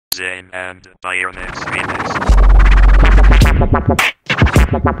Zane and Bironnex remix.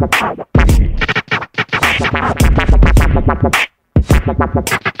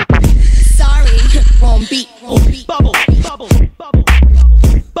 Sorry, wrong beat. Bubble, bubble, bubble,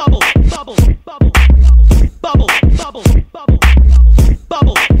 bubble, bubble, bubble, bubble, bubble, bubble, bubble, bubble, bubble,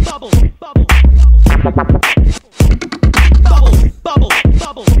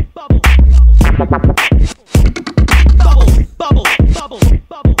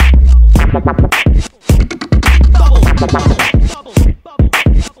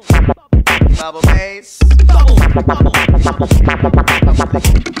 Bubble bass,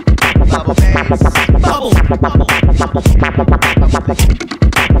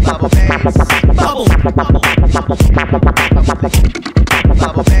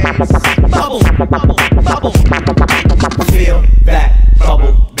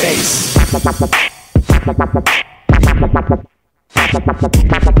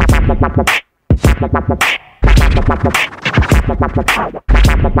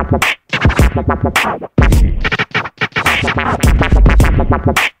 bass, bubble bass, bubble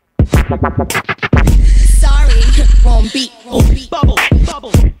bass, feel that bubble bass. Sorry, wrong beat. bubble, bubble,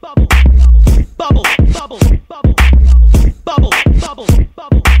 bubble, bubble, bubble, bubble, bubble, bubble, bubble, bubble, bubble,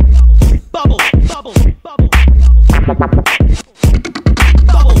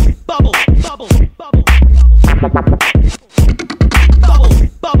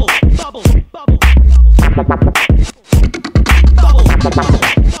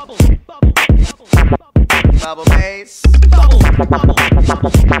 Bubble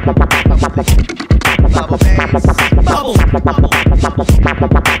bass,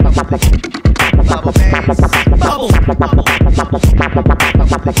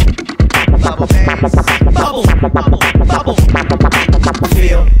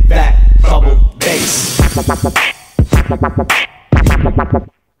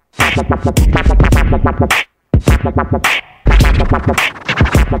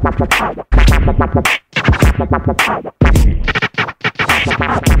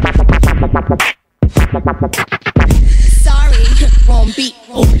 bubble bass, bubble bass, feel that bubble bass. Sorry, wrong beat.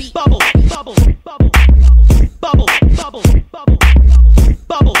 bubble, bubble, bubble, bubble, bubble, bubble, bubble, bubble, bubble,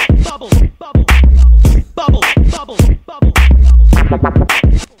 bubble, bubble, bubble,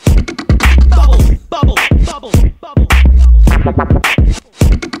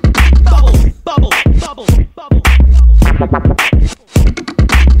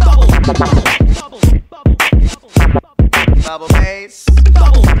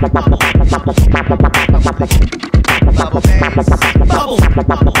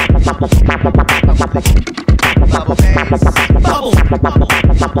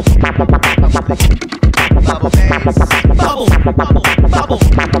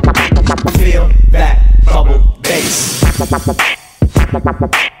 Bubble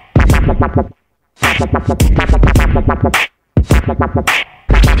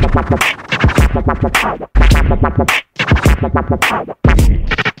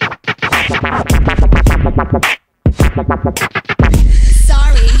bass, bubble bass, bubble bass, feel that bubble bass.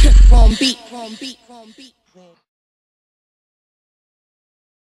 Sorry, wrong beat.